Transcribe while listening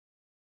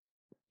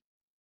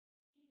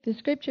The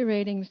scripture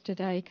readings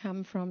today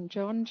come from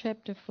John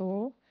chapter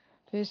 4,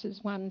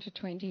 verses 1 to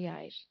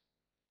 28.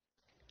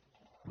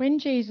 When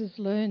Jesus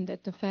learned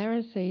that the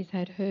Pharisees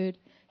had heard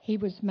he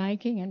was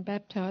making and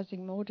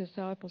baptizing more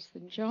disciples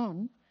than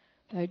John,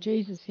 though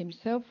Jesus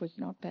himself was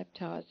not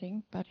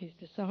baptizing, but his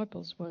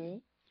disciples were,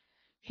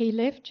 he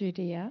left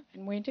Judea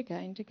and went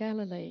again to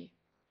Galilee.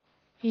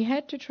 He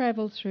had to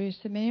travel through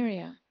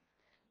Samaria.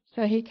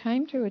 So he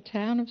came to a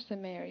town of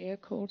Samaria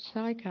called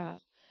Sychar,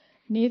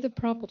 near the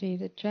property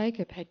that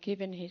Jacob had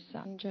given his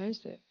son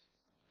Joseph.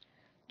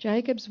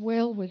 Jacob's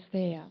well was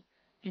there,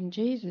 and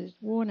Jesus,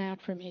 worn out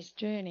from his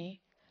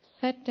journey,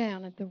 sat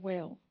down at the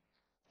well.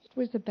 It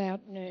was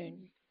about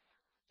noon.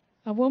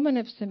 A woman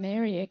of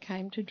Samaria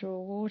came to draw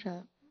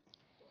water.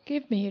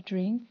 "Give me a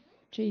drink,"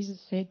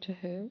 Jesus said to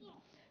her,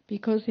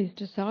 because his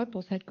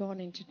disciples had gone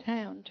into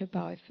town to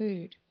buy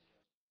food.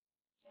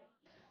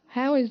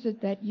 "How is it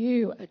that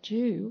you, a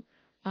Jew,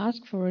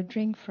 ask for a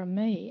drink from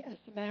me, a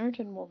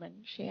Samaritan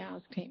woman?" she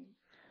asked him,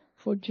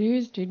 for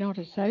Jews do not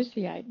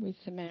associate with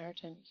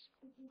Samaritans.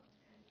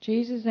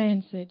 Jesus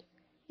answered,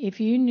 "If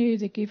you knew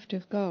the gift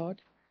of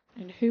God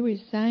and who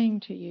is saying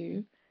to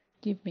you,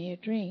 'Give me a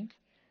drink,'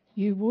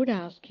 you would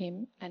ask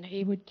him and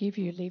he would give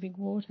you living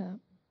water."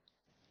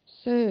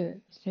 "Sir,"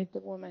 said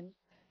the woman,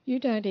 "you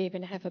don't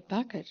even have a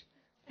bucket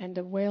and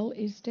the well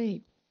is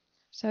deep.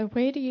 So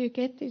where do you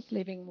get this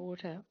living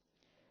water?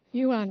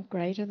 You aren't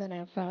greater than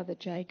our father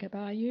Jacob,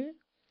 are you?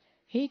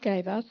 He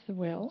gave us the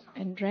well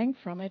and drank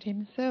from it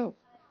himself,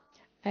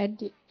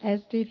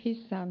 as did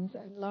his sons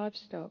and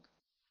livestock."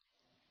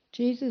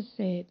 Jesus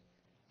said,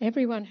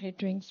 "Everyone who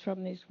drinks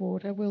from this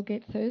water will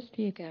get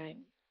thirsty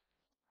again.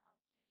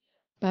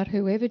 But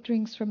whoever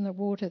drinks from the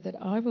water that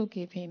I will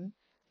give him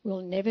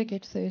will never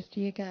get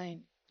thirsty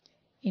again.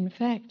 In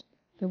fact,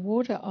 the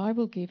water I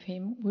will give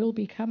him will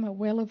become a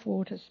well of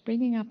water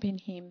springing up in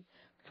him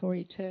for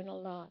eternal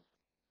life."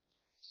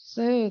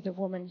 "Sir," the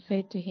woman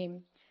said to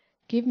him,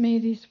 "give me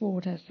this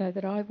water so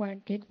that I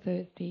won't get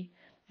thirsty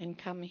and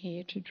come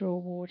here to draw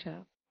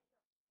water."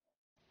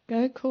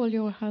 "Go call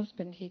your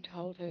husband," he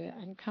told her,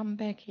 "and come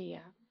back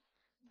here."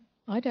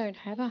 "I don't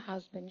have a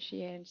husband,"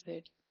 she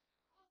answered.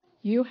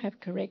 "You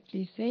have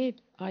correctly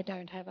said, 'I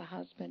don't have a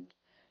husband,'"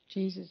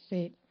 Jesus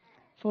said,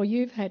 "for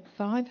you've had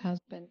 5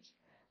 husbands,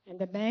 and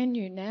the man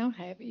you now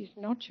have is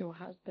not your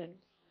husband.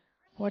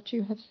 What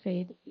you have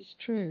said is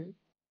true."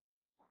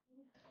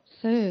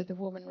 "Sir," the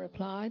woman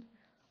replied,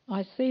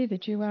 "I see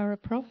that you are a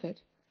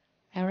prophet.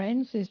 Our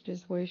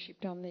ancestors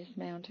worshipped on this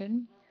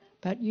mountain,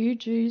 but you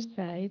Jews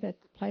say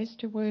that the place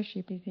to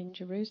worship is in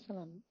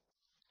Jerusalem."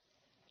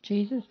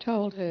 Jesus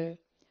told her,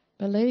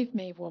 "Believe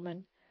me,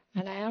 woman,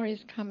 an hour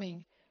is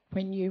coming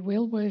when you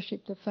will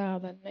worship the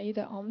Father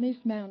neither on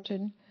this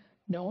mountain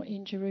nor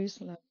in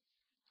Jerusalem.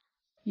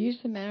 You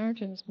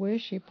Samaritans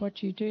worship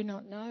what you do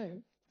not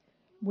know.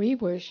 We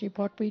worship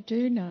what we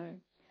do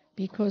know,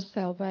 because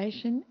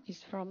salvation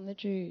is from the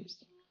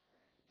Jews.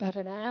 But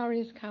an hour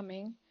is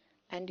coming,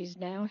 and is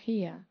now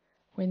here,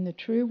 when the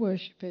true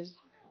worshippers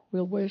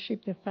will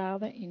worship the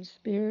Father in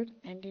spirit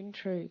and in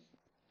truth.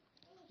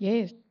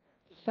 Yes,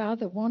 the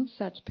Father wants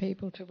such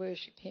people to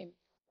worship him.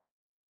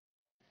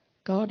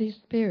 God is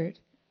spirit,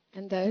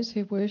 and those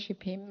who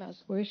worship him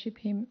must worship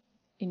him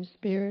in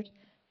spirit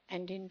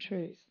and in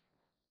truth."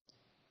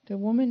 The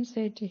woman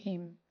said to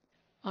him,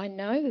 "I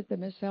know that the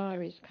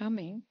Messiah is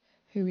coming,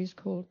 who is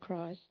called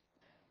Christ.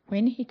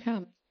 When he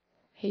comes,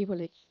 he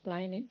will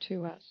explain it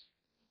to us."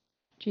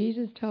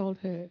 Jesus told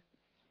her,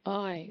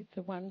 "I,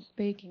 the one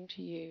speaking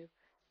to you,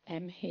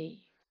 am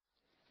he."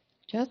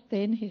 Just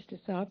then his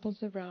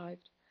disciples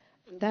arrived,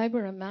 and they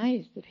were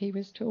amazed that he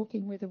was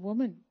talking with a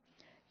woman.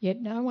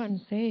 Yet no one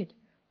said,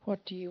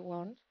 "What do you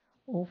want?"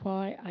 or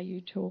 "Why are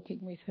you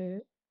talking with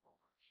her?"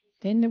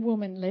 Then the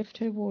woman left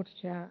her water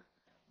jar,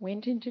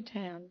 went into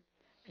town,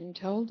 and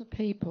told the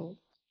people.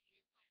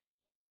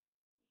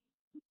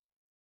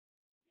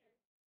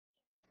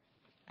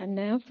 And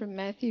now from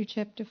Matthew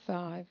chapter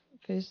 5,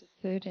 verses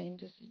 13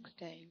 to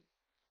 16.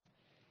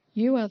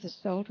 "You are the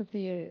salt of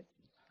the earth.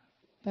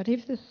 But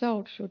if the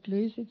salt should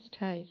lose its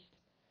taste,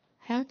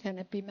 how can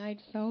it be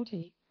made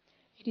salty?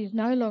 It is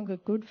no longer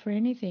good for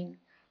anything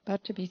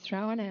but to be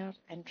thrown out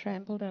and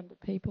trampled under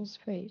people's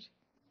feet.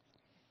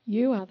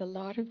 You are the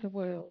light of the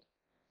world.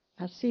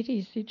 A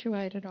city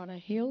situated on a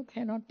hill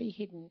cannot be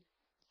hidden.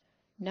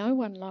 No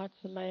one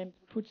lights a lamp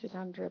and puts it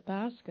under a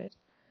basket,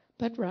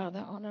 but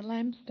rather on a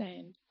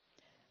lampstand,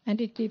 and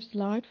it gives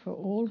light for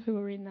all who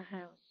are in the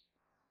house.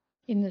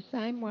 In the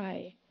same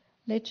way,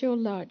 let your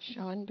light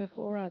shine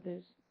before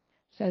others,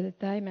 so that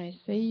they may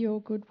see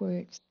your good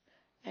works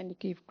and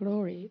give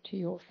glory to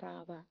your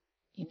Father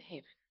in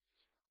heaven."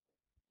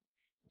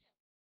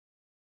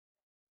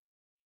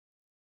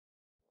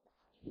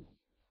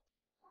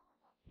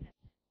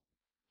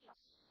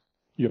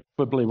 You're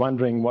probably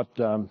wondering what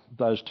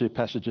those 2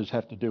 passages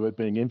have to do with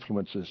being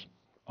influencers.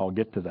 I'll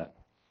get to that.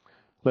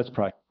 Let's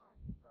pray.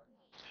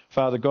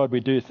 Father God,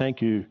 we do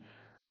thank you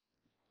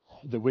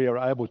that we are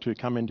able to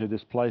come into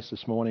this place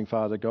this morning,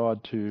 Father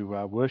God, to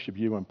worship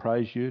you and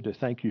praise you, to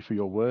thank you for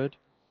your word.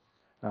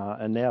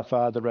 And now,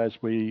 Father, as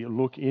we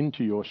look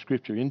into your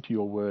scripture, into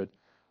your word,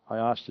 I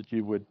ask that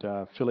you would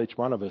fill each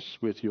one of us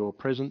with your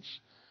presence,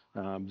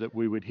 that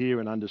we would hear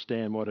and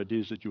understand what it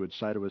is that you would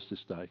say to us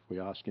this day. We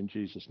ask in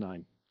Jesus'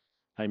 name.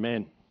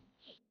 Amen.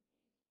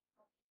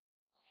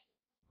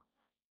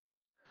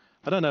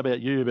 I don't know about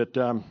you,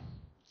 but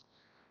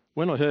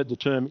when I heard the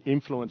term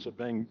influencer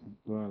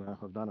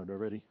I've done it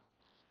already,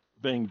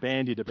 being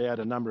bandied about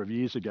a number of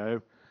years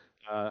ago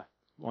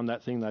on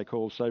that thing they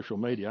call social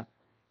media,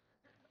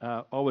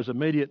 I was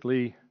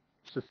immediately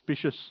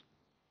suspicious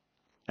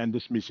and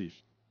dismissive.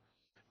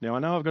 Now, I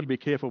know I've got to be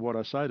careful what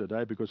I say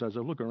today because as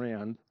I look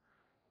around,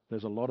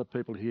 there's a lot of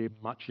people here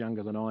much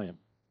younger than I am.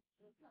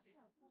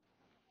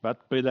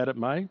 But be that it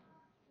may,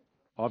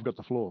 I've got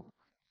the floor.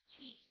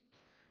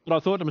 But I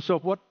thought to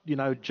myself, what,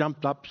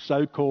 jumped up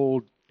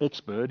so-called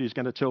expert is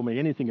going to tell me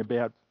anything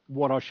about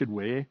what I should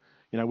wear,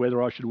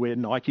 whether I should wear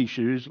Nike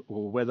shoes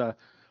or whether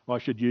I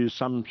should use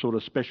some sort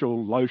of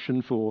special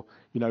lotion for,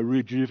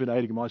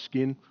 rejuvenating my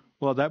skin.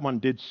 Well, that one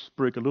did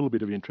spruik a little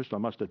bit of interest, I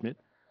must admit.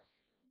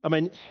 I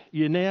mean,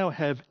 you now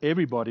have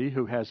everybody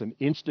who has an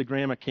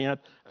Instagram account,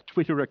 a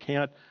Twitter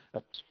account,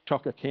 a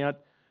TikTok account.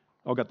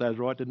 I got those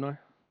right, didn't I?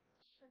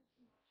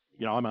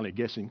 I'm only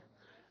guessing.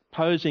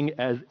 Posing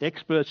as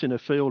experts in a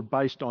field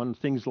based on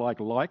things like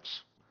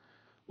likes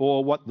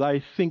or what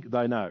they think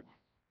they know.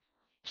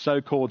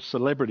 So-called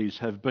celebrities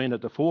have been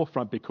at the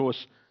forefront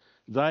because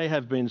they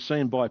have been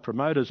seen by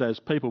promoters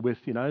as people with,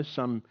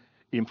 some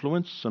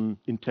influence, some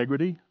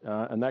integrity,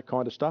 and that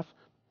kind of stuff.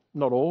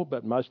 Not all,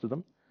 but most of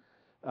them.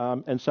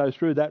 And so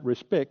through that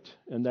respect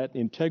and that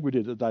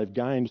integrity that they've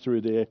gained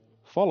through their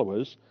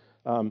followers,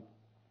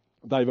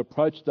 they've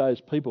approached those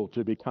people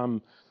to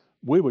become,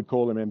 we would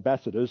call them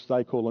ambassadors,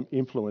 they call them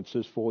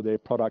influencers for their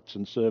products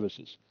and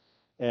services.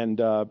 And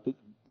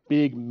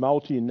big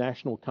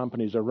multinational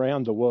companies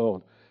around the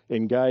world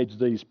engage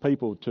these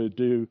people to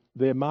do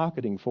their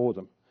marketing for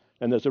them.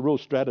 And there's a real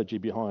strategy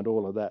behind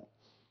all of that.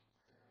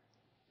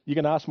 You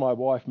can ask my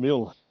wife,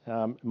 Mill,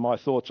 my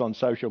thoughts on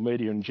social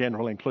media in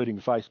general, including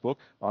Facebook.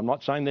 I'm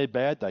not saying they're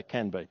bad, they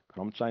can be,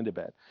 but I'm not saying they're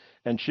bad.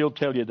 And she'll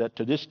tell you that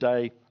to this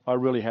day, I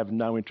really have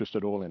no interest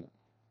at all in it.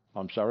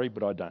 I'm sorry,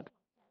 but I don't.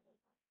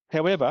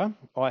 However,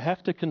 I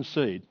have to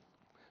concede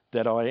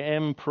that I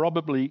am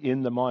probably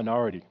in the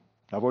minority.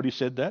 I've already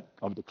said that,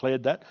 I've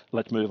declared that,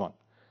 let's move on.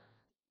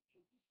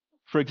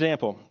 For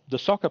example, the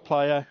soccer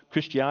player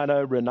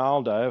Cristiano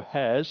Ronaldo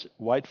has,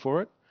 wait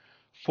for it,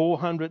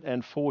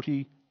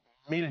 440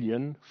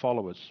 million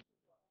followers.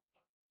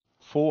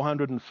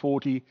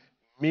 440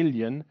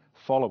 million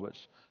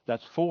followers.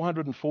 That's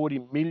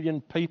 440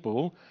 million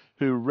people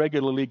who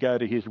regularly go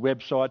to his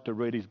website to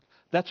read his...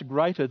 That's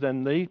greater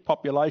than the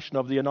population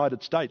of the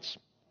United States,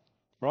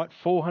 right?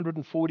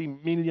 440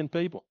 million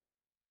people.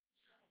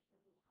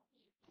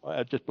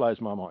 It just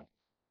blows my mind.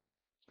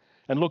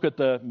 And look at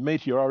the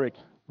meteoric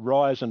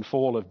rise and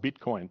fall of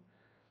Bitcoin.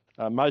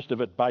 Most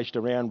of it based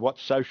around what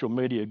social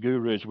media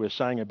gurus were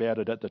saying about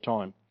it at the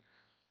time.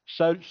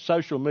 So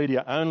social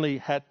media only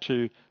had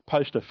to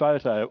post a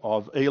photo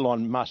of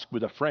Elon Musk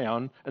with a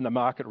frown and the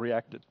market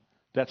reacted.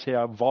 That's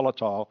how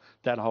volatile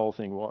that whole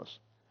thing was.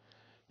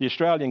 The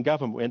Australian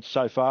government went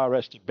so far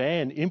as to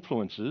ban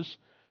influencers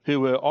who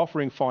were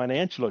offering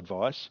financial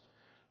advice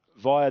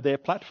via their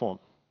platform.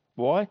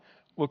 Why?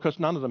 Well, because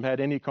none of them had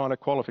any kind of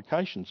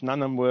qualifications.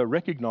 None of them were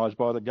recognised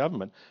by the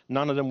government.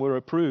 None of them were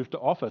approved to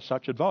offer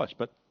such advice,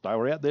 but they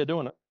were out there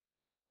doing it.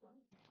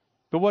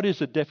 But what is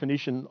the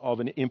definition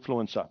of an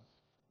influencer?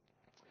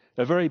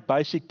 A very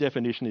basic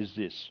definition is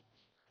this: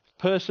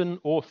 person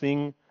or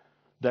thing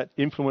that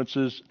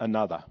influences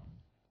another.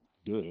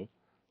 Duh,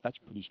 that's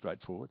pretty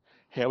straightforward.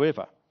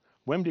 However,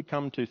 when we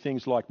come to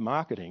things like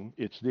marketing,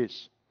 it's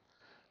this: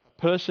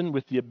 a person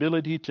with the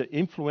ability to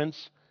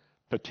influence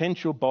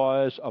potential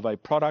buyers of a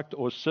product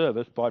or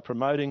service by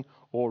promoting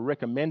or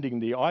recommending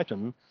the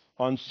item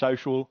on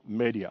social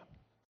media.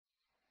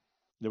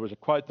 There was a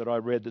quote that I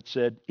read that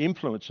said,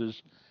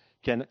 influencers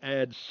can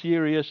add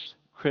serious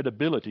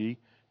credibility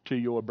to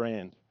your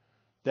brand.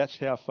 That's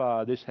how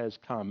far this has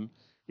come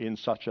in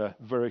such a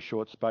very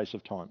short space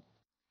of time.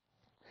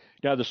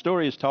 Now, the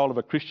story is told of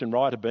a Christian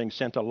writer being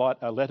sent a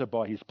letter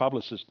by his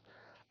publicist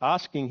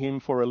asking him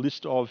for a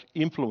list of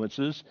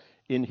influencers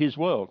in his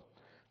world.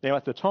 Now,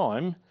 at the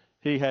time,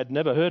 he had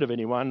never heard of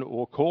anyone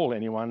or call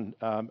anyone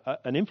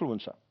an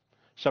influencer.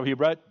 So he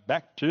wrote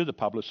back to the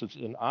publicist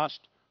and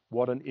asked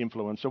what an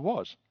influencer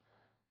was.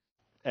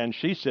 And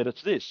she said,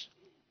 it's this: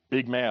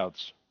 big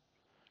mouths.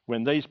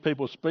 When these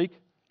people speak,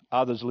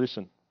 others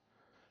listen.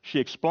 She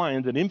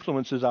explained that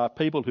influencers are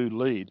people who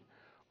lead.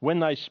 When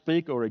they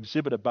speak or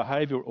exhibit a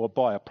behaviour or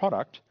buy a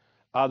product,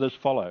 others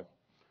follow.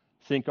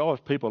 Think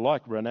of people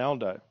like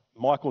Ronaldo,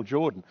 Michael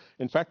Jordan.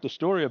 In fact, the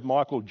story of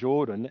Michael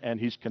Jordan and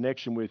his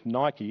connection with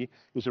Nike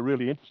is a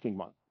really interesting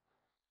one.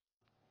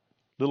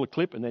 Little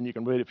clip and then you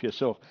can read it for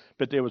yourself.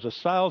 But there was a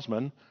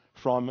salesman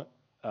from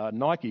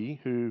Nike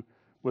who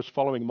was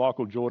following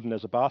Michael Jordan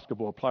as a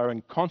basketball player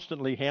and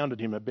constantly hounded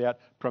him about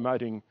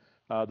promoting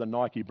the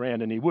Nike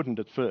brand, and he wouldn't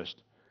at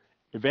first.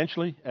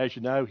 Eventually, as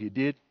you know, he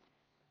did,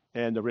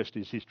 and the rest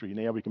is history.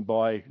 Now we can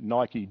buy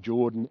Nike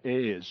Jordan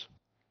Airs.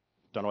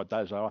 Don't know what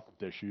those are, I think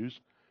they're shoes,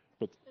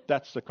 but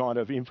that's the kind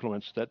of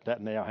influence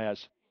that now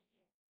has.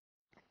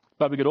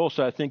 But we could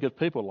also think of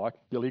people like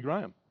Billy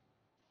Graham,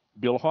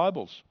 Bill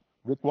Hybels,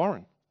 Rick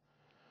Warren.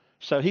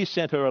 So he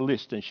sent her a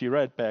list and she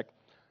wrote back,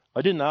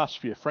 I didn't ask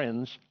for your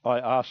friends, I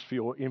asked for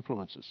your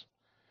influences.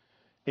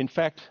 In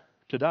fact,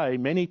 today,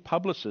 many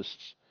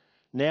publicists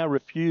now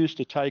refuse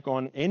to take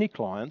on any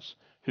clients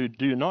who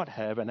do not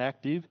have an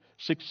active,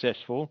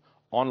 successful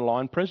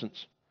online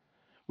presence,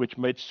 which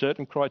meets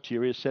certain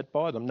criteria set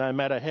by them, no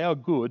matter how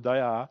good they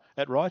are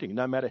at writing,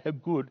 no matter how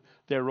good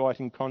their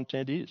writing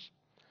content is.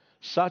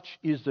 Such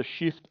is the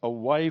shift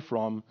away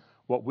from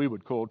what we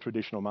would call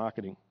traditional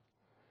marketing.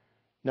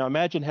 Now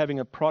imagine having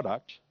a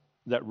product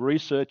that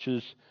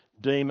researchers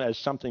deem as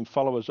something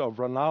followers of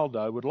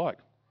Ronaldo would like.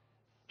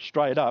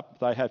 Straight up,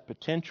 they have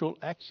potential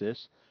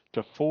access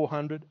to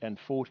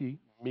 440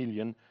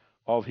 million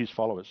of his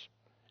followers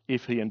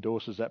if he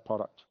endorses that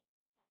product.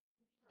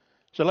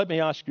 So let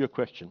me ask you a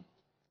question.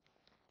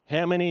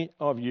 How many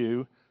of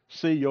you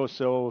see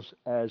yourselves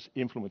as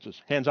influencers?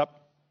 Hands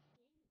up.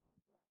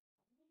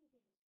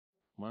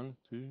 1,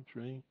 2,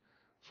 3,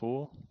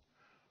 4,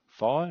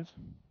 5.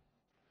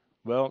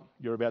 Well,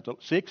 you're about to...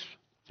 6.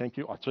 Thank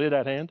you. I see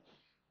that hand.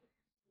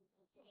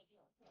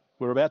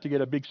 We're about to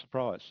get a big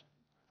surprise.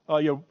 Oh,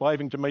 you're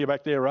waving to me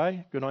back there,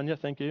 Ray. Good on you.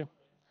 Thank you.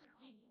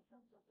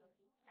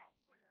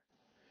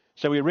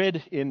 So we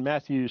read in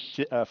Matthew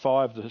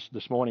 5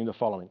 this morning the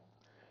following.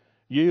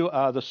 You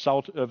are the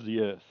salt of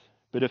the earth,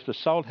 but if the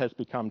salt has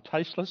become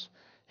tasteless,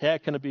 how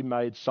can it be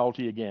made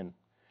salty again?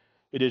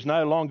 It is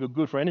no longer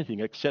good for anything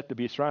except to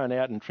be thrown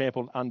out and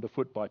trampled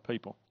underfoot by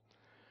people.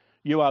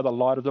 You are the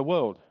light of the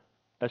world.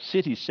 A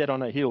city set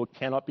on a hill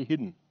cannot be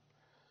hidden,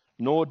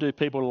 nor do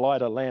people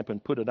light a lamp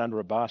and put it under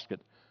a basket,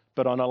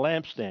 but on a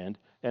lampstand,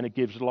 and it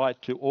gives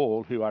light to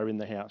all who are in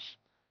the house.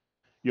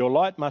 Your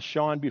light must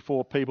shine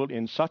before people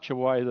in such a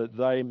way that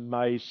they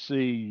may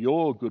see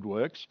your good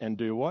works and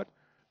do what?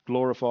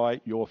 Glorify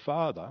your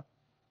Father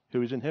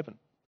who is in heaven.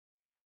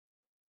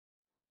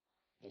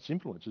 It's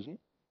influence, isn't it?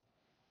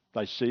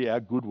 They see our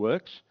good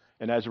works,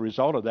 and as a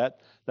result of that,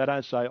 they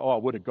don't say, oh,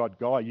 what a God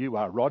guy you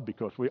are, Rod,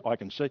 because I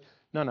can see.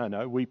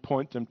 No. We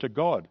point them to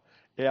God.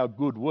 Our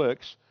good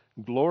works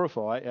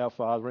glorify our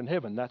Father in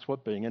heaven. That's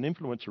what being an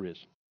influencer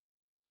is.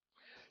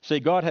 See,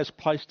 God has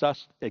placed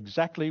us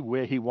exactly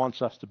where he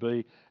wants us to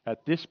be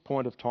at this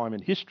point of time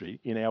in history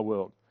in our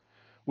world.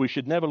 We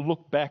should never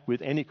look back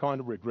with any kind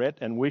of regret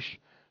and wish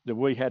that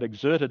we had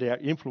exerted our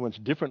influence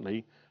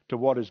differently to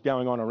what is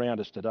going on around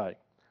us today.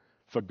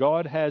 For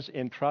God has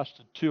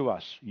entrusted to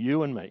us,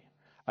 you and me,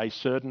 a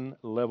certain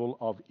level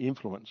of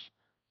influence.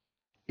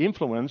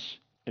 Influence,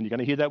 and you're going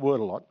to hear that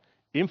word a lot,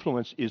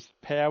 influence is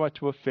the power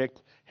to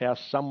affect how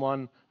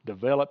someone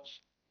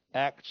develops,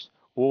 acts,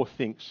 or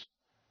thinks.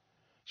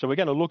 So we're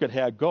going to look at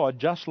how God,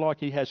 just like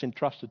he has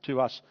entrusted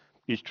to us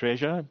his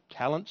treasure,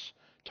 talents,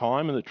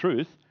 time, and the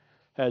truth,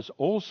 has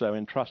also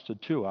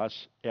entrusted to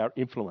us our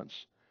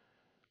influence.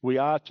 We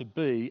are to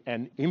be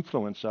an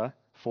influencer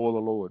for the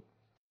Lord.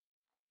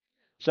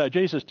 So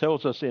Jesus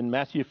tells us in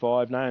Matthew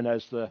 5, known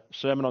as the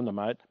Sermon on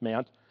the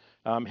Mount,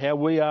 how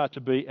we are to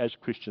be as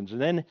Christians.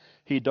 And then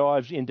he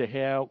dives into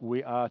how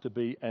we are to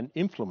be an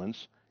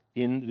influence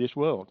in this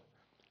world.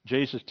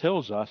 Jesus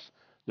tells us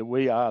that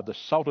we are the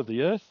salt of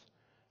the earth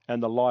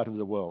and the light of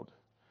the world.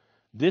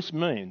 This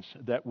means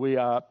that we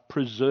are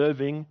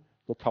preserving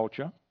the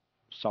culture,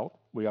 salt,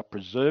 we are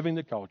preserving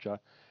the culture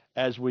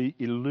as we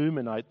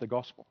illuminate the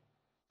gospel.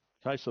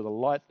 Okay, so the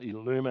light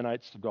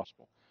illuminates the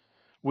gospel.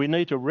 We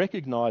need to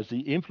recognise the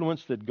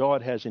influence that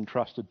God has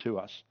entrusted to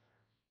us.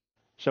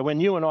 So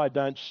when you and I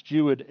don't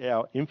steward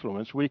our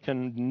influence, we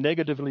can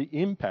negatively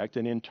impact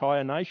an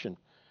entire nation,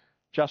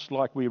 just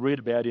like we read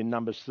about in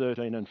Numbers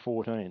 13 and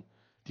 14.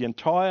 The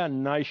entire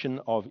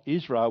nation of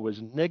Israel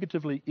was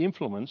negatively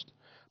influenced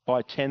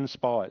by 10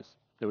 spies.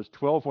 There was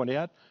 12 went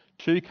out,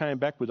 2 came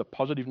back with a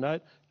positive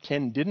note,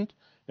 10 didn't.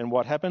 And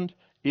what happened?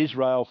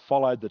 Israel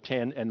followed the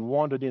 10 and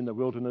wandered in the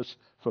wilderness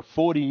for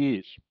 40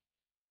 years,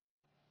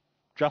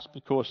 just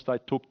because they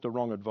took the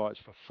wrong advice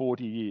for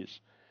 40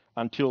 years,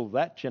 until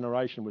that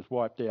generation was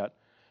wiped out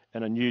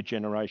and a new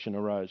generation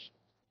arose.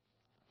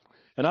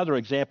 Another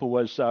example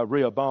was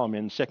Rehoboam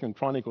in 2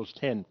 Chronicles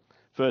 10,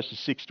 verses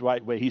 6 to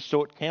 8, where he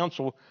sought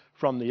counsel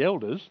from the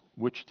elders,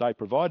 which they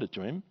provided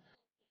to him,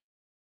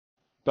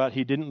 but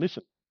he didn't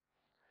listen.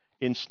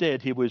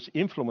 Instead, he was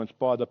influenced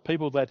by the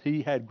people that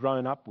he had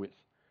grown up with.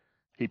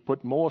 He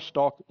put more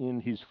stock in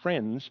his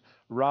friends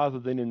rather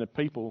than in the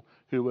people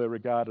who were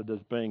regarded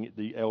as being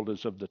the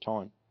elders of the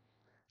time.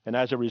 And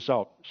as a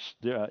result,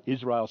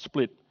 Israel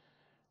split,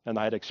 and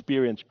they had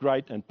experienced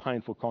great and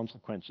painful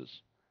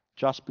consequences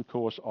just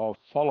because of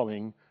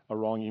following a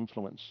wrong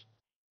influence.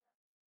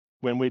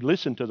 When we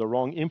listen to the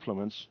wrong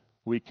influence,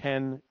 we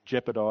can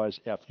jeopardise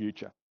our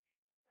future.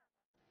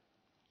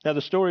 Now,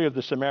 the story of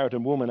the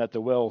Samaritan woman at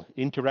the well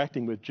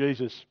interacting with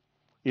Jesus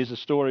is a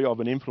story of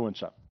an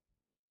influencer.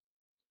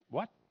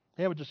 What?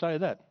 How would you say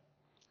that?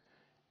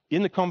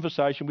 In the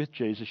conversation with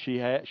Jesus,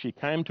 she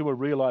came to a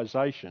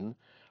realization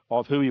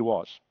of who he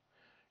was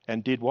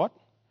and did what?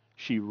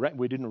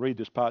 We didn't read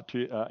this part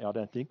too, I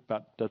don't think,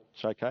 but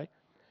that's okay.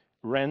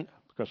 Ran,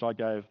 because I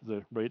gave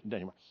the read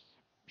anyway.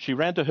 She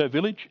ran to her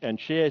village and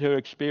shared her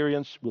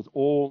experience with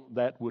all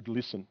that would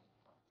listen.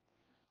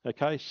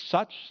 Okay,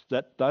 such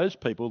that those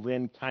people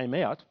then came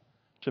out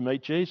to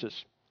meet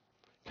Jesus.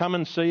 Come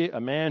and see a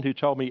man who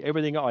told me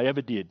everything I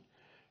ever did.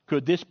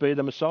 Could this be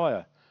the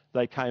Messiah?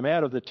 They came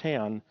out of the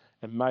town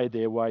and made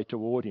their way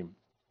toward him.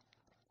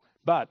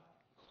 But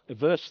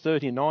verse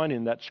 39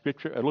 in that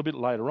scripture, a little bit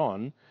later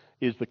on,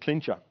 is the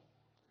clincher.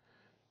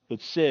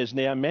 It says,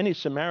 now many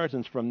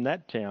Samaritans from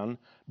that town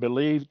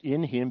believed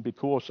in him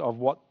because of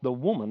what the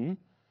woman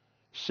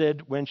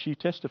said when she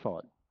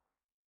testified.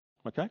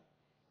 Okay?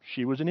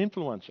 She was an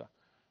influencer.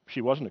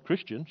 She wasn't a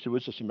Christian, she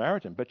was a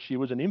Samaritan, but she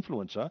was an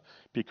influencer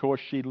because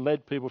she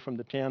led people from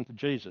the town to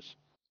Jesus.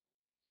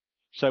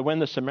 So when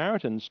the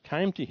Samaritans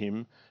came to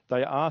him,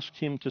 they asked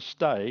him to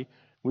stay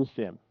with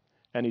them,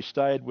 and he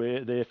stayed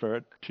there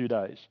for 2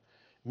 days.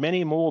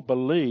 Many more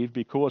believed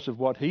because of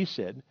what he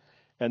said,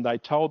 and they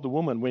told the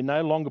woman, we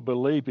no longer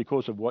believe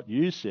because of what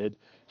you said,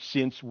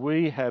 since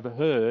we have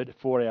heard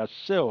for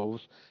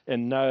ourselves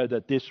and know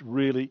that this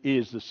really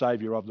is the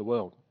Saviour of the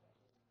world.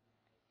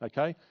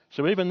 Okay?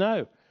 So even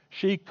though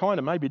she kind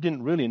of maybe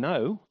didn't really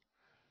know,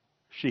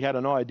 she had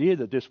an idea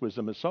that this was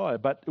the Messiah,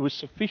 but it was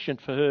sufficient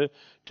for her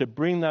to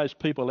bring those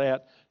people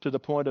out to the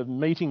point of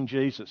meeting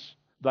Jesus.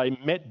 They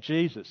met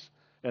Jesus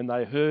and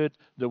they heard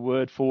the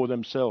word for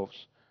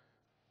themselves.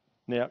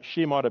 Now,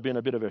 she might have been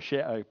a bit of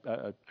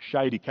a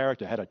shady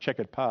character, had a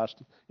checkered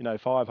past,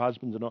 5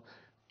 husbands and all.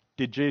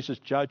 Did Jesus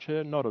judge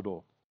her? Not at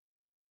all.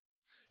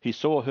 He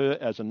saw her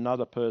as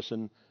another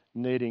person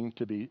needing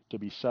to be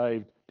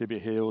saved, to be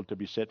healed, to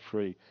be set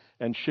free.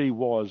 And she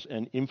was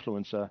an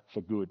influencer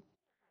for good.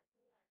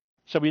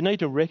 So we need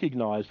to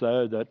recognise,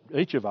 though, that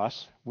each of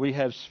us, we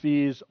have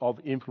spheres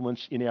of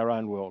influence in our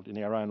own world,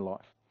 in our own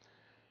life.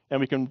 And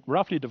we can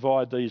roughly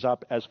divide these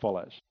up as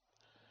follows.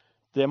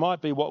 There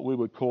might be what we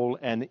would call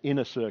an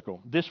inner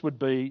circle. This would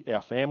be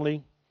our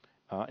family,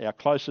 our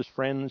closest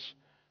friends,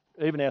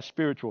 even our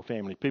spiritual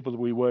family, people that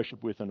we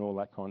worship with and all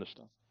that kind of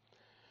stuff.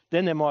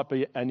 Then there might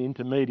be an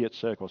intermediate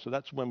circle. So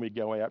that's when we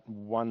go out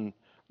one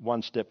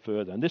step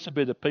further. And this would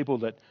be the people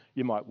that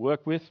you might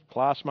work with,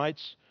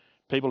 classmates,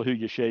 people who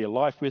you share your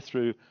life with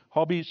through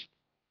hobbies,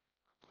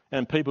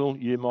 and people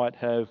you might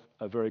have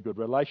a very good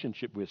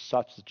relationship with,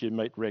 such that you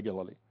meet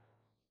regularly.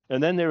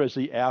 And then there is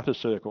the outer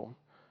circle.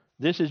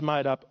 This is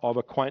made up of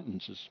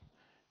acquaintances,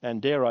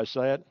 and dare I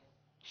say it,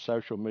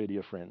 social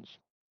media friends.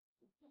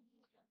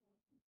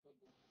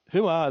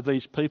 Who are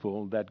these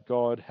people that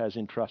God has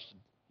entrusted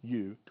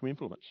you to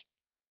influence?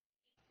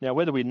 Now,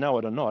 whether we know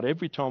it or not,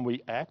 every time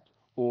we act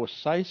or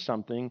say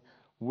something,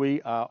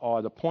 we are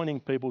either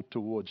pointing people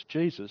towards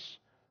Jesus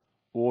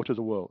or to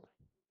the world.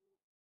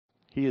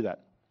 Hear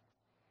that.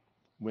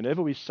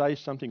 Whenever we say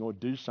something or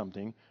do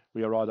something,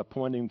 we are either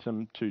pointing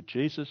them to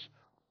Jesus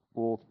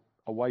or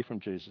away from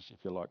Jesus,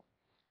 if you like.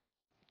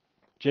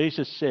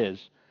 Jesus says,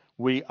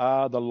 we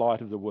are the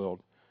light of the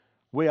world.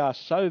 We are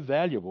so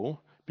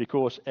valuable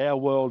because our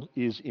world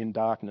is in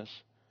darkness.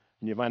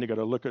 And you've only got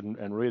to look at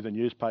and read the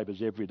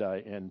newspapers every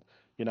day. And,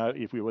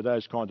 if we were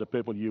those kinds of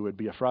people, you would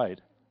be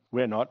afraid.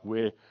 We're not.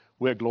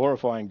 We're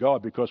glorifying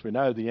God because we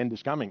know the end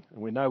is coming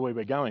and we know where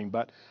we're going.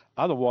 But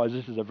otherwise,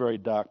 this is a very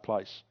dark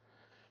place.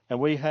 And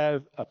we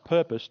have a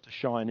purpose to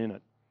shine in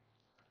it.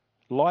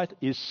 Light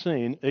is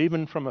seen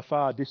even from a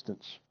far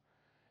distance,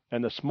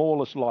 and the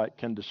smallest light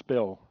can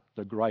dispel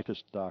the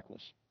greatest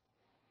darkness.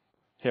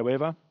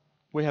 However,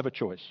 we have a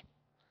choice.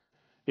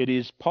 It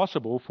is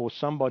possible for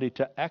somebody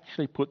to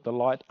actually put the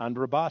light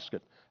under a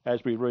basket,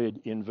 as we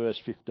read in verse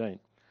 15.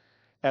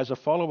 As a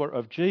follower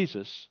of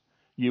Jesus,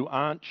 you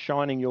aren't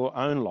shining your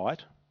own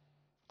light.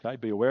 Okay,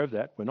 be aware of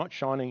that. We're not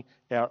shining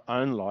our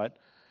own light.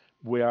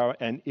 We are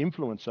an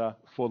influencer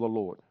for the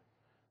Lord,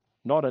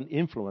 not an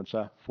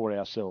influencer for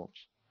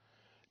ourselves.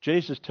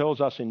 Jesus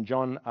tells us in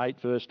John 8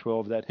 verse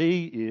 12 that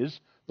he is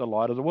the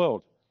light of the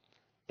world.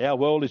 Our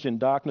world is in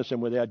darkness,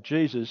 and without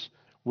Jesus,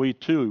 we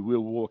too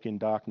will walk in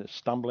darkness,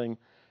 stumbling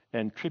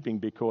and tripping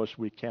because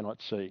we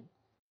cannot see.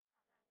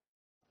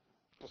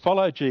 To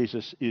follow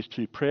Jesus is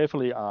to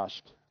prayerfully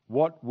ask,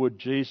 what would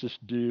Jesus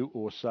do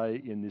or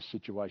say in this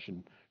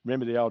situation?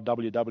 Remember the old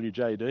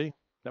WWJD?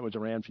 That was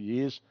around for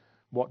years.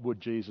 What would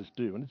Jesus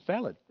do? And it's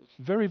valid. It's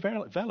very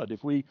valid.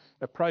 If we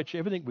approach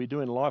everything we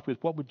do in life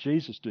with what would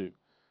Jesus do,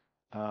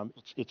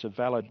 it's a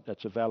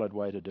valid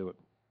way to do it.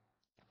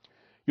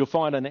 You'll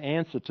find an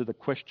answer to the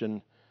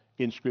question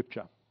in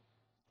Scripture,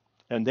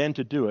 and then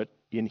to do it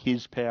in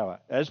his power.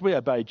 As we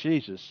obey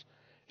Jesus,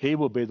 he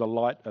will be the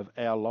light of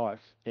our life,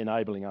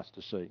 enabling us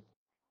to see.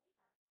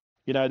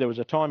 There was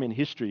a time in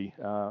history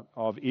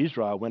of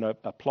Israel when a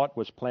plot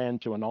was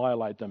planned to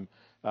annihilate them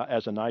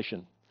as a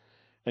nation.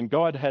 And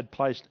God had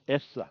placed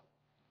Esther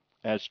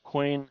as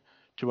queen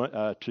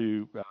at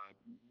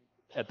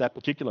that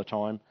particular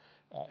time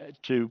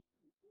to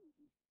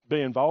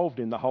be involved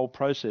in the whole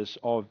process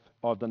of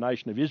the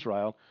nation of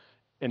Israel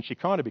And she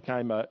kind of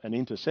became an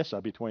intercessor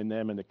between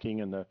them and the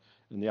king and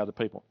the other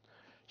people.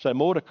 So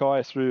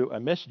Mordecai, through a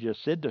messenger,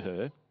 said to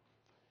her,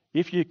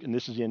 if you, and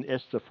this is in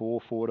Esther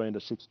 4:14 to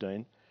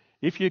 16,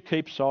 if you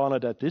keep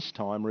silent at this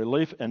time,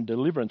 relief and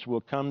deliverance will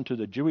come to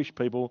the Jewish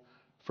people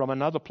from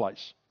another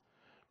place.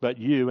 But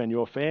you and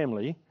your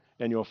family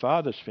and your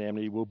father's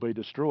family will be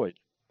destroyed.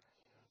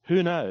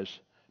 Who knows?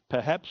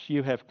 Perhaps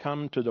you have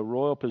come to the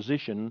royal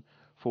position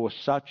for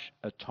such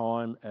a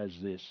time as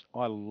this.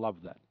 I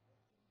love that.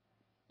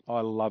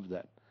 I love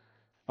that.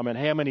 I mean,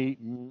 how many,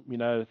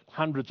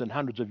 hundreds and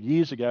hundreds of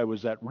years ago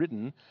was that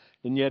written,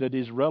 and yet it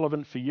is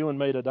relevant for you and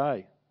me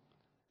today.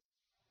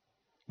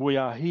 We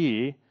are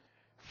here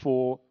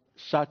for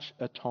such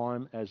a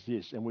time as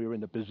this, and we are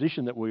in the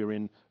position that we are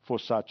in for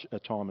such a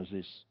time as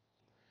this.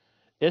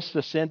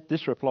 Esther sent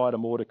this reply to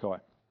Mordecai.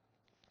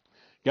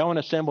 Go and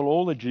assemble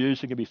all the Jews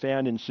who can be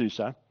found in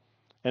Susa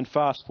and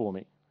fast for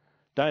me.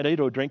 Don't eat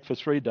or drink for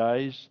 3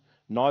 days,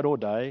 night or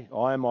day.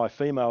 I and my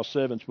female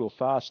servants will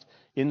fast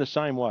in the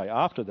same way.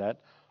 After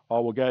that, I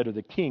will go to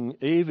the king,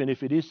 even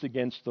if it is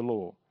against the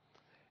law.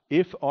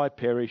 If I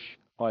perish,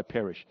 I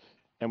perish.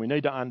 And we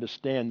need to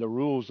understand the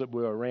rules that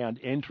were around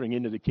entering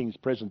into the king's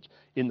presence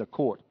in the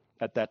court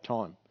at that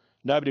time.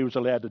 Nobody was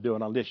allowed to do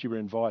it unless you were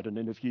invited.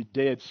 And if you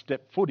dared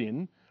step foot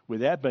in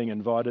without being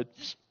invited,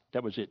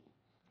 that was it.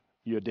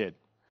 You're dead.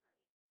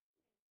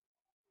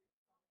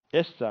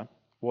 Esther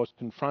was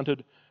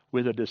confronted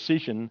with a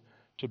decision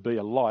to be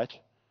a light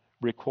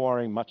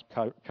requiring much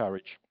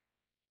courage.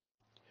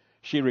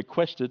 She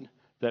requested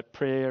that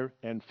prayer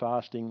and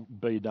fasting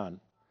be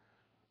done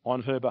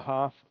on her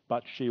behalf,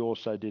 but she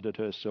also did it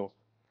herself.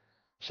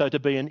 So to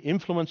be an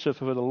influencer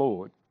for the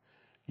Lord,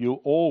 you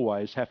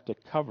always have to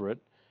cover it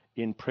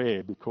in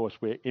prayer because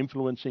we're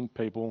influencing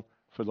people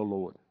for the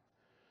Lord.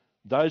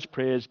 Those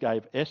prayers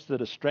gave Esther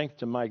the strength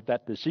to make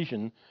that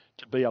decision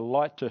to be a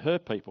light to her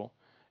people,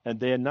 and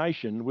their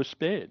nation was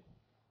spared.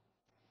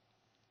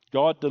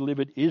 God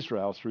delivered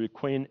Israel through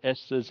Queen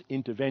Esther's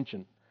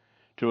intervention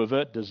to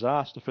avert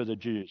disaster for the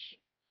Jews.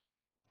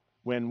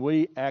 When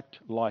we act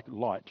like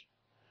light,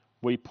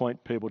 we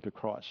point people to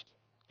Christ,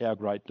 our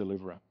great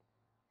deliverer.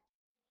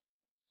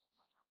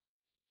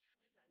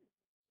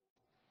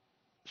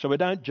 So we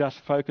don't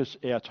just focus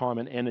our time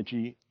and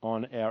energy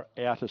on our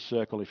outer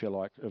circle, if you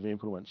like, of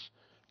influence,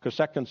 because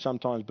that can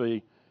sometimes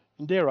be,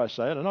 and dare I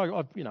say it, and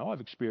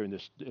I've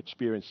experienced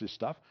this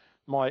stuff.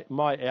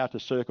 My outer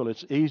circle,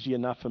 it's easy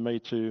enough for me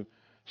to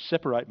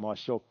separate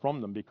myself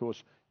from them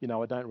because I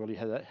don't really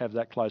have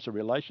that close a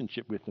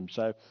relationship with them.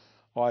 So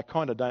I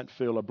kind of don't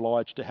feel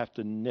obliged to have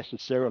to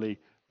necessarily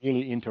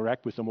really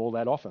interact with them all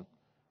that often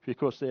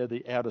because they're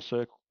the outer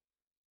circle.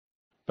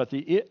 But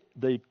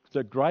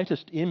the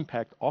greatest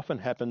impact often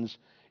happens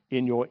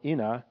in your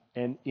inner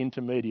and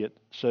intermediate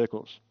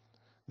circles.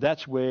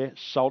 That's where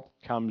salt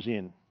comes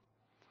in.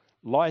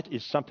 Light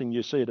is something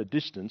you see at a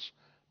distance,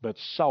 but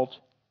salt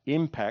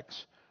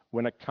impacts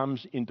when it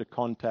comes into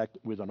contact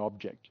with an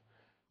object.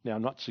 Now,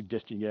 I'm not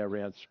suggesting you're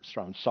around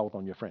throwing salt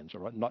on your friends,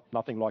 all right?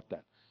 Nothing like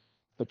that.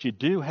 But you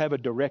do have a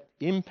direct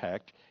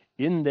impact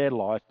in their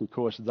life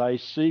because they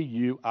see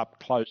you up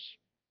close.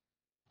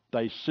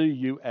 They see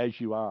you as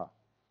you are.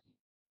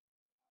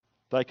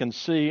 They can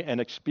see and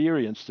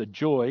experience the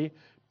joy,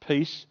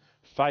 peace,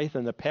 faith,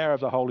 and the power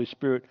of the Holy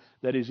Spirit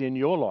that is in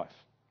your life.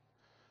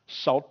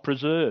 Salt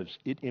preserves.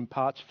 It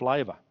imparts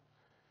flavour.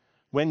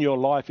 When your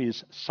life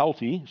is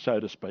salty, so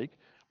to speak,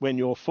 when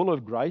you're full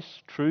of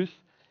grace, truth,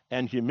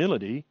 and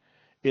humility,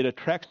 it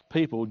attracts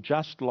people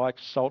just like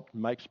salt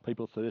makes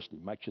people thirsty,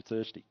 makes you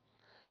thirsty.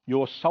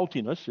 Your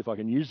saltiness, if I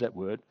can use that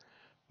word,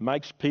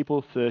 makes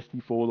people thirsty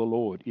for the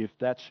Lord, if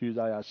that's who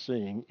they are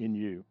seeing in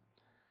you.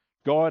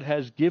 God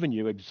has given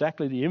you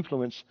exactly the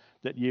influence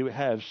that you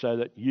have so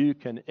that you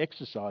can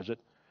exercise it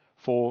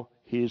for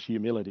his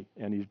humility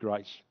and his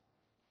grace.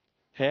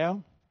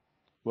 How?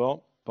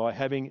 Well, by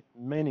having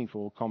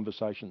meaningful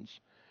conversations.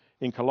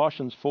 In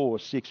Colossians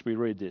 4:6 we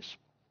read this.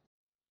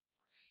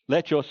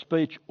 Let your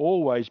speech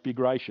always be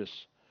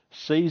gracious,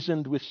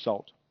 seasoned with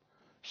salt,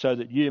 so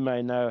that you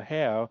may know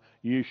how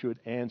you should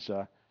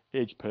answer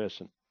each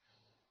person.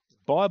 The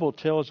Bible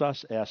tells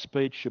us our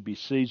speech should be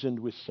seasoned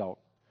with salt.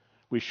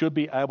 We should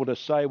be able to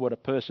say what a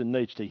person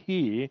needs to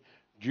hear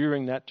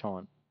during that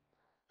time.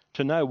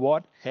 To know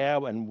what,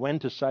 how, and when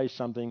to say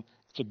something,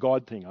 it's a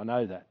God thing, I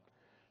know that.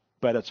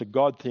 But it's a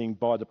God thing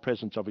by the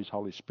presence of his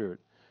Holy Spirit.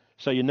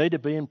 So you need to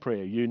be in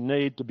prayer. You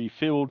need to be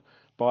filled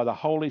by the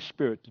Holy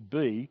Spirit to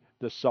be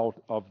the salt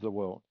of the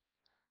world.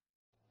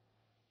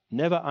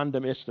 Never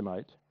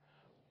underestimate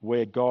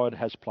where God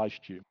has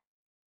placed you.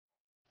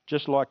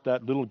 Just like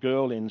that little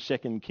girl in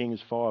 2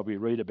 Kings 5 we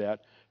read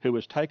about, who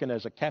was taken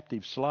as a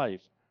captive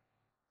slave.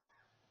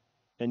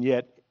 And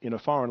yet, in a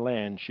foreign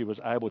land, she was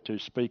able to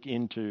speak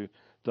into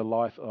the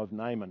life of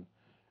Naaman,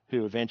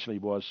 who eventually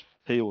was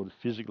healed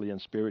physically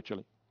and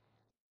spiritually.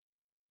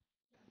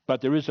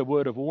 But there is a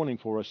word of warning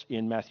for us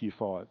in Matthew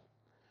 5.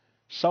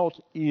 Salt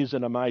is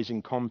an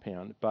amazing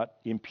compound, but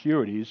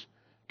impurities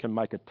can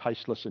make it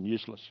tasteless and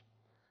useless.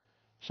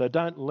 So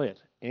don't let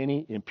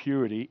any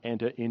impurity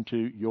enter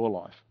into your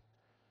life.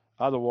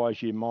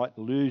 Otherwise, you might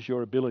lose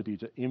your ability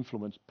to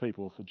influence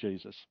people for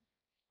Jesus.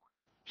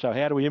 So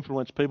how do we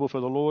influence people for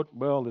the Lord?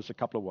 Well, there's a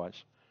couple of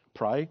ways.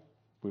 Pray.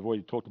 We've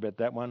already talked about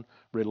that one.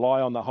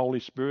 Rely on the Holy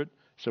Spirit.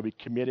 So we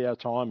commit our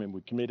time and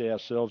we commit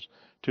ourselves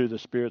to the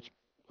Spirit's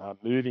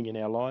moving in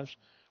our lives.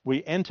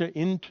 We enter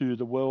into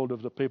the world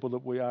of the people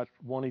that we are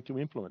wanting to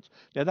influence.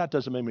 Now, that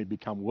doesn't mean we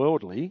become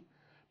worldly,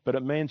 but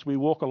it means we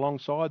walk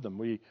alongside them.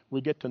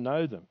 We get to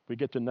know them. We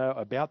get to know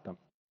about them.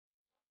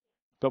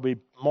 But we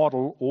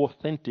model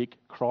authentic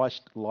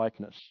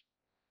Christ-likeness,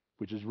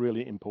 which is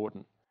really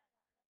important.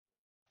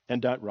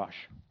 And don't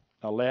rush.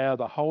 Allow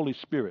the Holy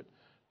Spirit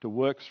to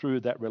work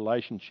through that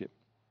relationship.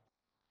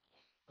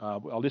 I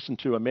listened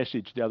to a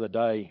message the other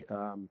day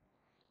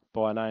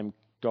by a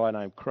guy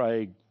named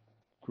Craig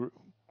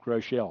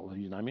Groeschel,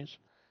 his name is.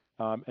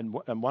 And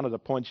one of the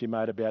points he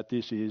made about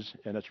this is,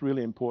 and it's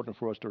really important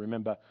for us to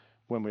remember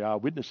when we are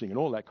witnessing and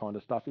all that kind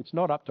of stuff, it's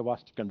not up to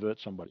us to convert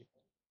somebody.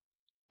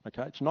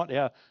 Okay, it's not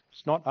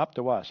up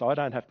to us. I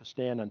don't have to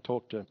stand and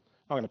talk to. I'm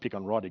going to pick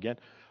on Rod again.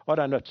 I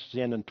don't have to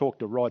stand and talk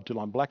to Rod till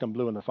I'm black and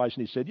blue in the face,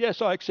 and he said,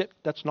 "Yes, I accept."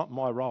 That's not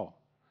my role.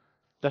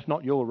 That's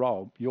not your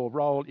role. Your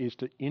role is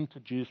to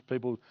introduce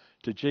people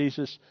to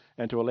Jesus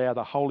and to allow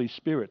the Holy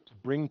Spirit to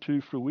bring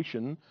to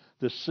fruition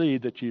the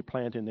seed that you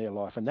plant in their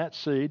life. And that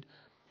seed,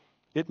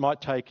 it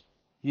might take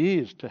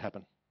years to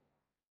happen.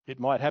 It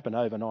might happen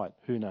overnight.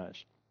 Who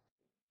knows?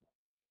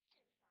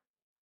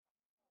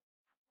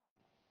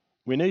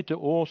 We need to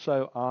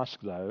also ask,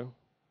 though,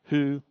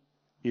 who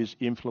is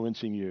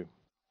influencing you?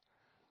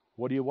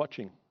 What are you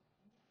watching?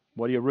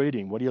 What are you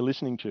reading? What are you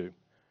listening to?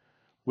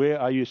 Where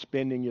are you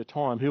spending your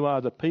time? Who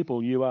are the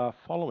people you are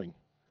following?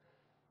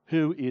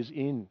 Who is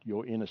in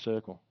your inner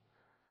circle?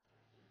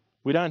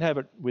 We don't have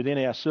it within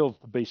ourselves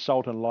to be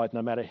salt and light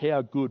no matter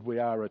how good we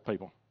are at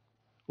people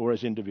or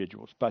as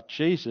individuals. But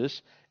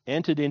Jesus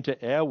entered into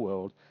our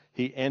world.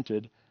 He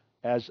entered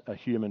as a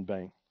human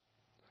being.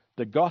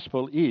 The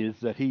gospel is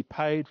that he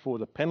paid for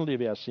the penalty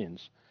of our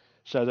sins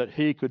so that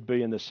he could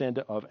be in the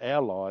centre of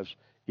our lives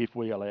if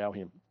we allow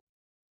him.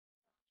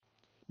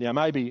 Now,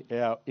 maybe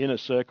our inner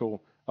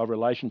circle of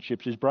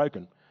relationships is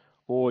broken,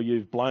 or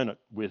you've blown it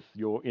with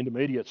your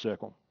intermediate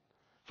circle.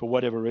 For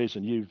whatever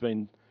reason, you've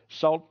been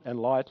salt and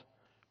light,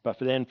 but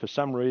then for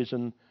some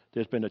reason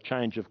there's been a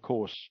change of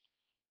course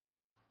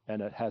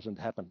and it hasn't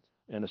happened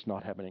and it's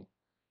not happening.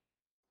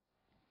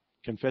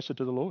 Confess it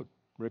to the Lord.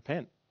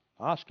 Repent.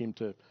 Ask him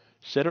to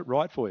set it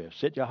right for you.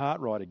 Set your heart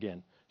right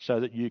again so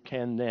that you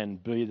can then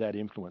be that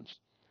influence.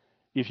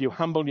 If you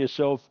humble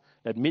yourself,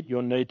 admit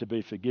your need to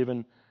be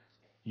forgiven,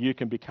 you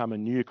can become a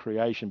new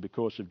creation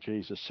because of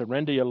Jesus.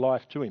 Surrender your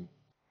life to him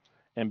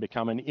and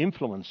become an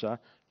influencer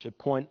to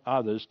point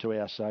others to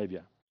our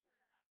Saviour.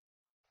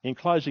 In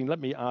closing, let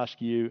me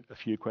ask you a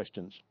few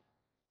questions.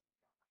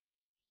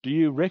 Do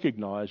you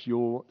recognise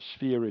your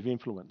sphere of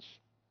influence?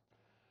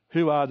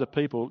 Who are the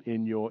people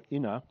in your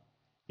inner,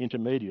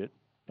 intermediate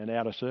and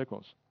outer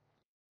circles?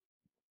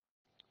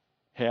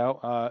 How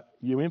are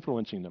you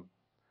influencing them?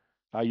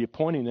 Are you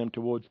pointing them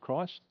towards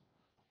Christ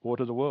or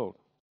to the world?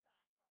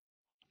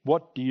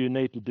 What do you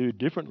need to do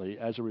differently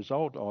as a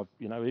result of,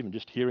 even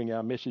just hearing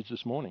our message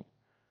this morning?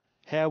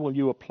 How will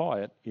you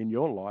apply it in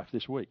your life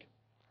this week?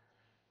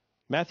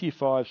 Matthew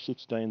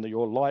 5:16, that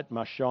your light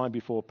must shine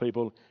before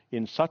people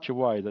in such a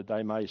way that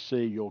they may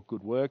see your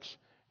good works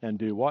and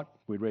do what?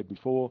 We read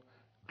before,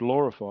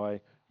 glorify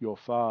your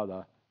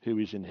Father who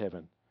is in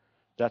heaven.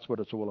 That's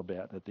what it's all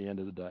about at the end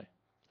of the day.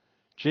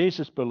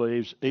 Jesus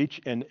believes each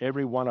and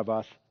every one of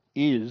us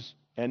is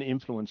an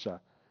influencer.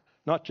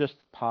 Not just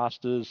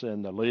pastors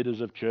and the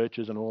leaders of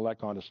churches and all that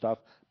kind of stuff,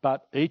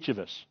 but each of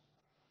us.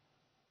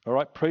 All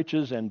right,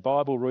 preachers and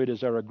Bible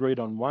readers are agreed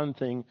on one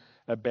thing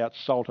about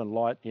salt and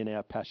light in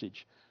our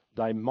passage.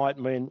 They might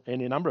mean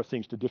any number of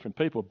things to different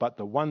people, but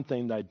the one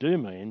thing they do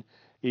mean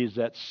is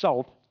that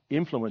salt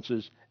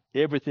influences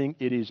everything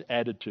it is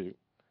added to,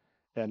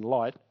 and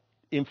light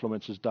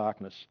influences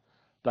darkness.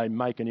 They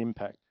make an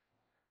impact.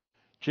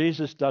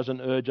 Jesus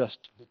doesn't urge us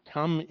to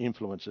become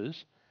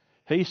influencers.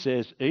 He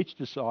says each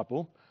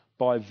disciple,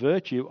 by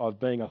virtue of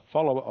being a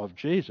follower of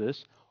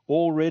Jesus,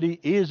 already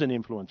is an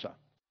influencer.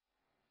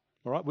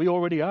 All right, we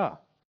already are.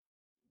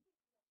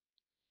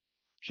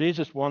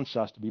 Jesus wants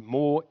us to be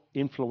more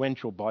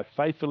influential by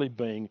faithfully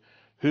being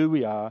who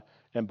we are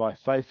and by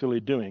faithfully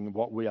doing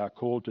what we are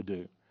called to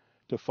do,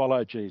 to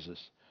follow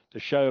Jesus, to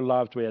show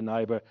love to our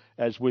neighbour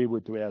as we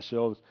would to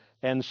ourselves,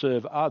 and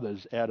serve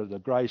others out of the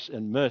grace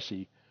and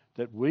mercy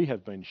that we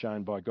have been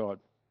shown by God.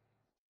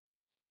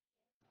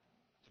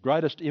 The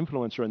greatest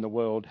influencer in the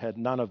world had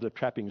none of the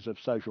trappings of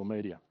social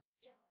media.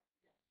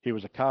 He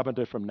was a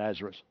carpenter from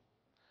Nazareth,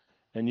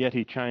 and yet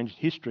he changed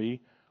history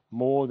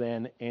more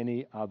than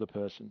any other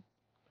person.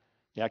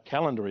 Our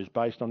calendar is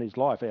based on his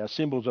life. Our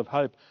symbols of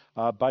hope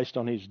are based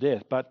on his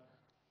death. But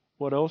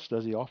what else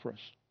does he offer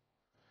us?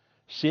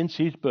 Since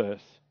his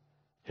birth,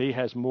 he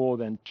has more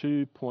than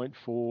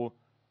 2.4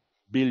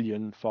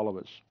 billion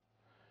followers,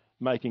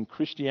 making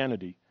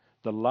Christianity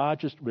the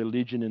largest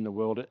religion in the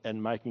world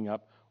and making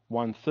up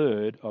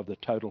 1/3 of the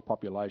total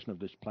population of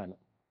this planet.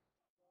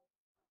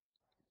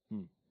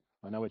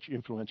 I know which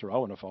influencer I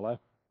want to follow.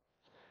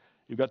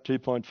 You've got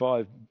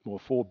 2.5 or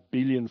 4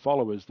 billion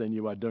followers, then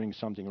you are doing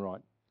something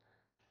right.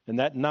 And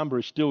that number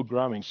is still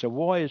growing. So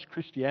why is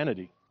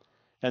Christianity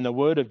and the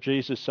word of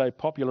Jesus so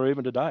popular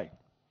even today?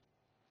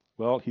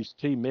 Well, his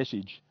key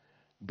message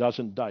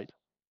doesn't date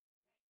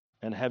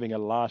and having a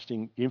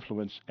lasting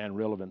influence and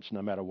relevance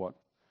no matter what.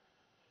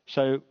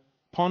 So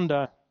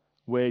ponder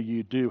where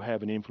you do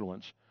have an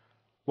influence.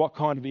 What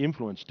kind of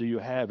influence do you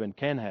have and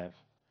can have?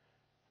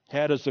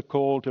 How does the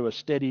call to a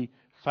steady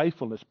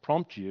faithfulness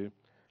prompt you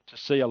to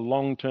see a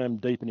long-term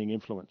deepening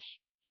influence?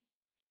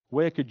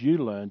 Where could you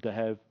learn to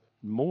have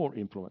more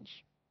influence?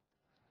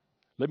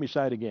 Let me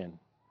say it again.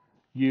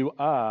 You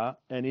are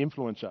an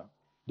influencer.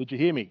 Did you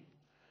hear me?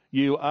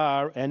 You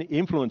are an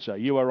influencer.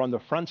 You are on the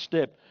front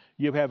step.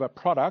 You have a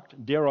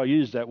product, dare I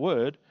use that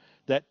word,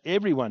 that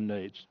everyone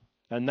needs.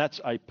 And that's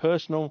a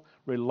personal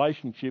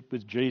relationship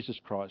with Jesus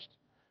Christ.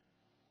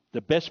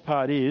 The best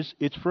part is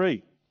it's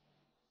free.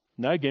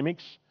 No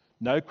gimmicks,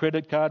 no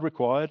credit card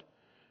required,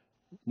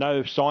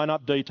 no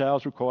sign-up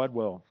details required.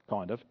 Well,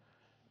 kind of.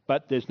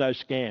 But there's no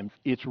scams.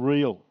 It's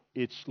real.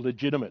 It's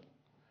legitimate.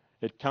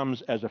 It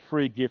comes as a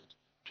free gift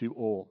to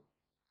all.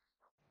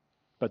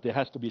 But there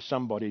has to be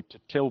somebody to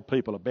tell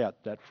people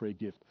about that free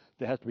gift.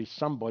 There has to be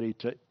somebody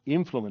to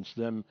influence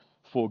them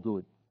for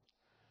good.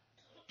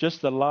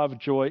 Just the love,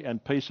 joy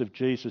and peace of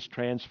Jesus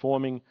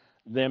transforming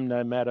them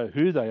no matter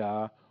who they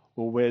are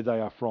or where they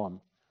are from.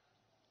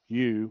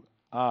 You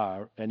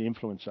are an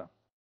influencer.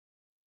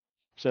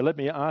 So let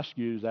me ask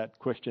you that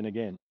question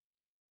again.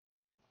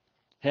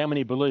 How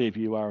many believe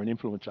you are an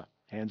influencer?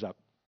 Hands up.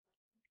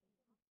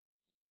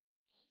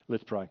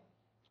 Let's pray.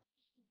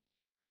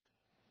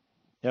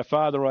 Our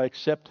Father, I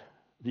accept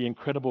the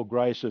incredible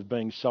grace of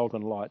being salt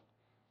and light,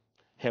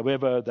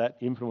 however that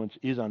influence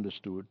is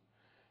understood,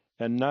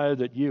 and know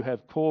that you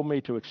have called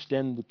me to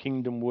extend the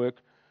kingdom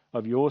work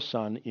of your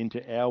Son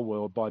into our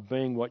world by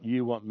being what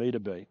you want me to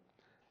be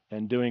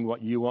and doing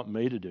what you want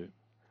me to do,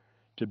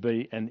 to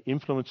be an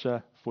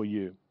influencer for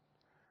you.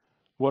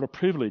 What a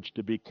privilege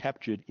to be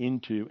captured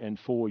into and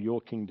for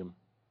your kingdom.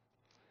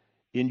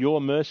 In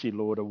your mercy,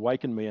 Lord,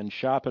 awaken me and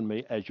sharpen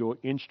me as your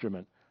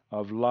instrument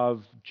of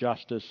love,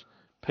 justice,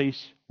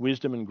 peace,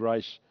 wisdom and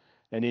grace.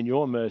 And in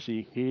your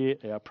mercy, hear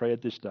our prayer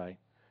this day.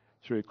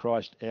 Through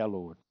Christ our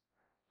Lord.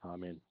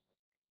 Amen.